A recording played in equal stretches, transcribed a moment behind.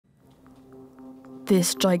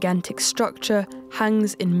This gigantic structure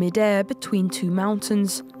hangs in mid-air between two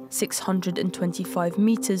mountains, 625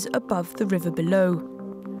 meters above the river below.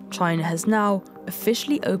 China has now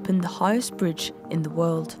officially opened the highest bridge in the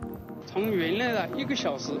world.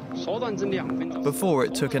 Before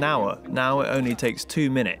it took an hour, now it only takes 2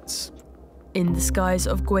 minutes. In the skies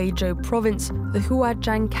of Guizhou Province, the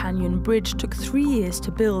Huajiang Canyon Bridge took 3 years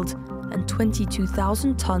to build and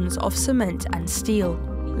 22,000 tons of cement and steel.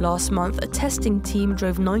 Last month, a testing team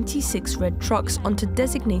drove 96 red trucks onto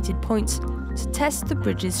designated points to test the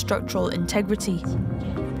bridge's structural integrity.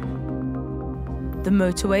 The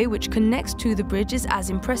motorway which connects to the bridge is as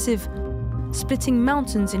impressive, splitting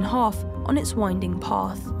mountains in half on its winding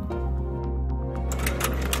path.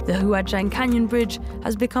 The Huajiang Canyon Bridge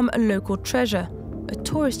has become a local treasure, a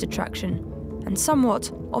tourist attraction, and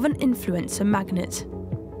somewhat of an influencer magnet.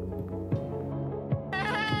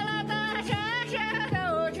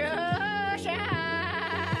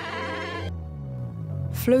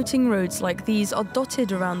 Floating roads like these are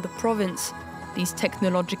dotted around the province. These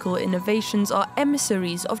technological innovations are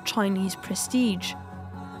emissaries of Chinese prestige.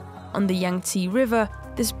 On the Yangtze River,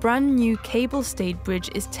 this brand new cable-stayed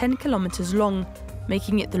bridge is 10 kilometers long,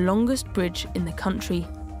 making it the longest bridge in the country.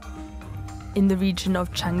 In the region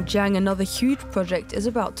of Changjiang, another huge project is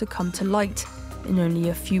about to come to light. In only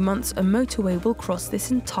a few months, a motorway will cross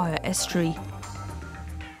this entire estuary.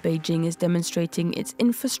 Beijing is demonstrating its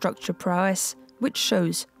infrastructure prowess, which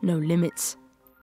shows no limits.